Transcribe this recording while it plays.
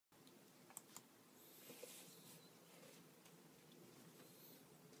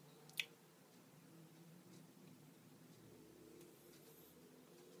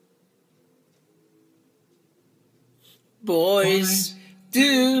Boys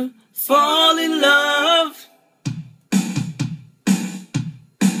do fall in love.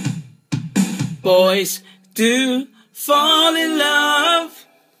 Boys do fall in love.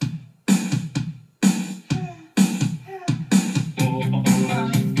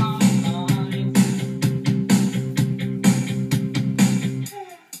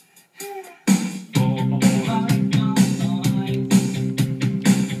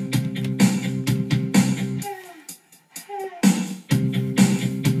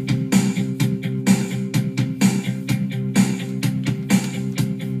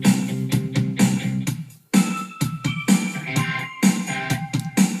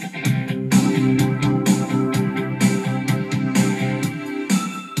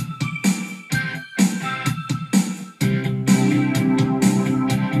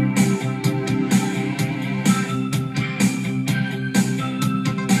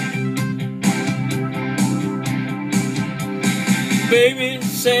 Baby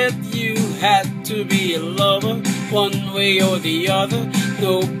said you had to be a lover, one way or the other.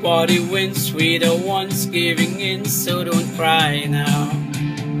 Nobody wins, we the ones giving in, so don't cry now.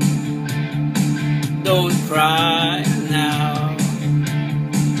 Don't cry now.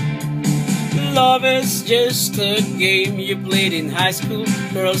 Love is just a game you played in high school.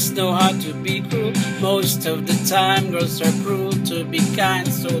 Girls know how to be cruel. Most of the time girls are cruel to be kind,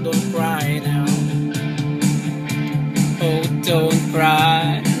 so don't cry now. Oh, don't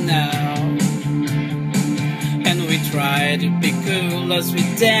cry now. And we try to be cool as we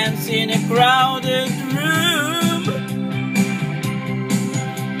dance in a crowded room.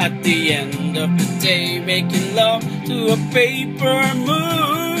 At the end of the day, making love to a paper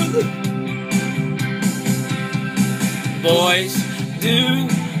moon. Boys do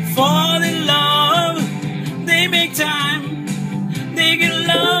fall in love. They make time. They get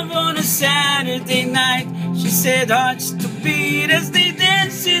love on a Saturday night. She said hearts to beat as they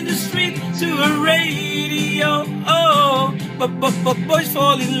dance in the street to a radio. Oh, but boys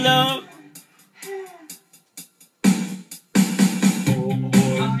fall in love.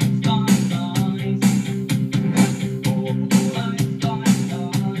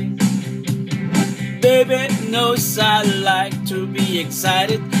 Baby knows I like to be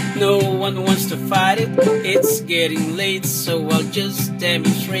excited. No one wants to fight it. It's getting late, so I'll just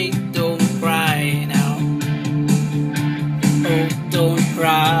demonstrate. Don't cry now. Oh, don't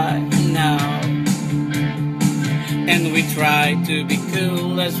cry now. And we try to be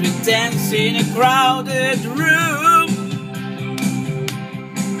cool as we dance in a crowded room.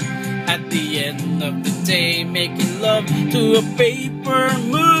 At the end of the day, making love to a paper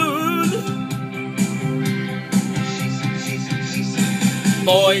moon.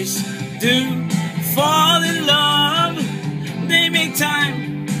 Boys do fall in love. They make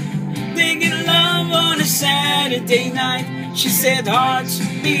time. They get love on a Saturday night. She said hearts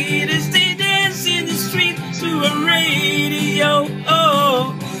beat as they dance in the street to a radio.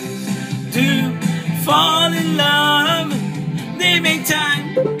 Oh, do fall in love. They make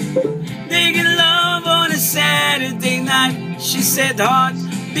time. They get love on a Saturday night. She said hearts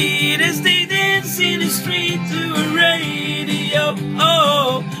beat as they dance in the street to a radio.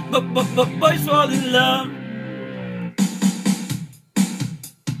 Oh, but boys fall in love.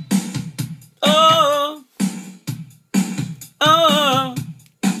 Oh, oh,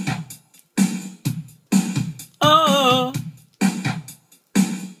 oh.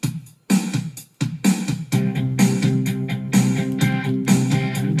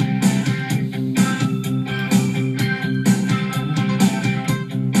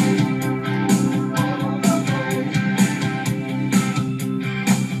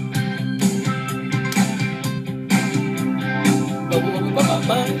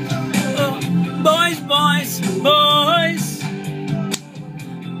 Boys, boys, boys.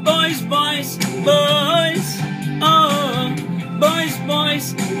 Boys, boys, boys. Oh, boys,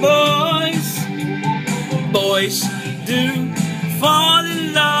 boys, boys. Boys do fall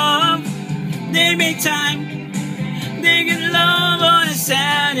in love. They make time. They get love on a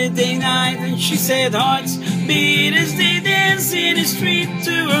Saturday night. And she said hearts beat as they dance in the street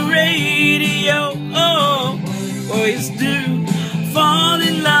to a radio. Oh, boys do fall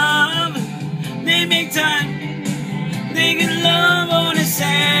in love. They make time. They get love on a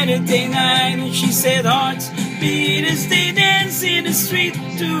Saturday night. And she said hearts beat as they dance in the street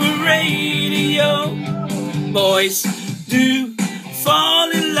to a radio. Boys do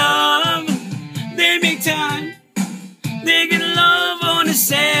fall in love. They make time. They get love on a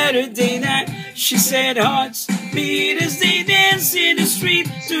Saturday night. She said hearts beat as they dance in the street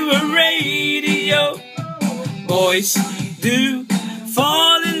to a radio. Boys do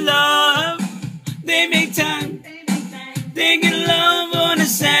fall in love. They make time. making love on a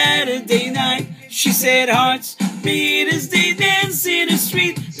Saturday night. She said hearts beat as they dance in the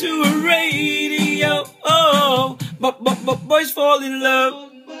street to a radio. Oh, but boys fall in love.